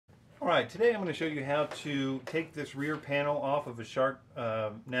Alright, today I'm going to show you how to take this rear panel off of a Shark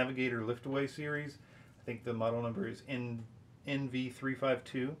Navigator Lift Away series. I think the model number is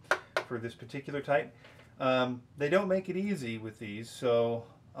NV352 for this particular type. They don't make it easy with these, so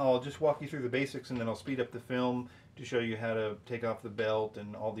I'll just walk you through the basics and then I'll speed up the film to show you how to take off the belt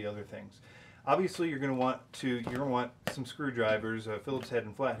and all the other things. Obviously you're going to want some screwdrivers. Phillips head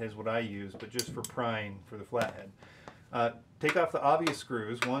and flathead is what I use, but just for prying for the flathead. Take off the obvious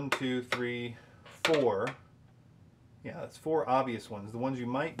screws, 1, 2, 3, 4. Yeah, that's 4 obvious ones. The ones you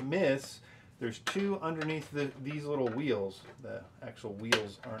might miss, there's 2 underneath these little wheels. The actual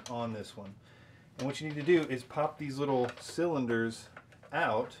wheels aren't on this one. And what you need to do is pop these little cylinders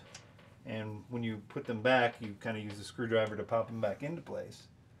out, and when you put them back, you kind of use the screwdriver to pop them back into place.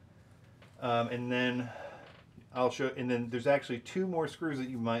 And then and then there's actually 2 more screws that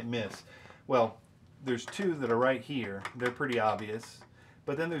you might miss. Well, there's 2 that are right here. They're pretty obvious.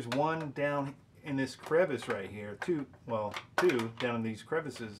 But then there's 1 down in this crevice right here. 2 down in these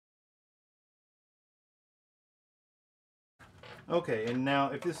crevices. Okay, and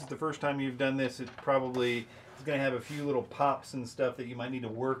now if this is the first time you've done this, it probably is going to have a few little pops and stuff that you might need to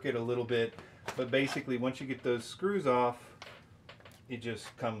work it a little bit. But basically, once you get those screws off, it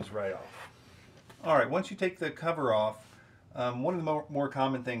just comes right off. Alright, once you take the cover off, one of the more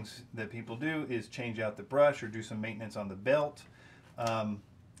common things that people do is change out the brush or do some maintenance on the belt.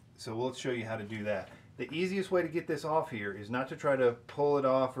 So let's show you how to do that. The easiest way to get this off here is not to try to pull it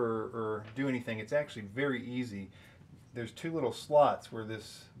off or do anything. It's actually very easy. There's 2 little slots where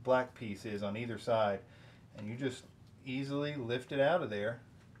this black piece is on either side, and you just easily lift it out of there,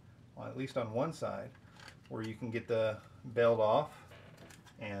 well, at least on one side, where you can get the belt off.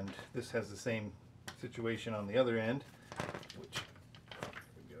 And this has the same situation on the other end, which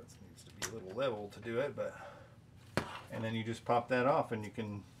needs to be a little level to do it, and then you just pop that off and you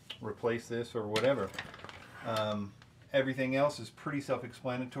can replace this or whatever. Everything else is pretty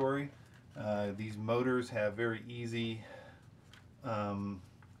self-explanatory. These motors have very easy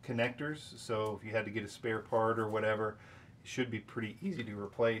connectors, so if you had to get a spare part or whatever, it should be pretty easy to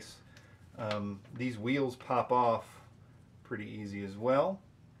replace. These wheels pop off pretty easy as well.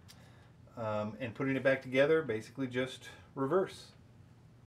 And putting it back together, basically just reverse.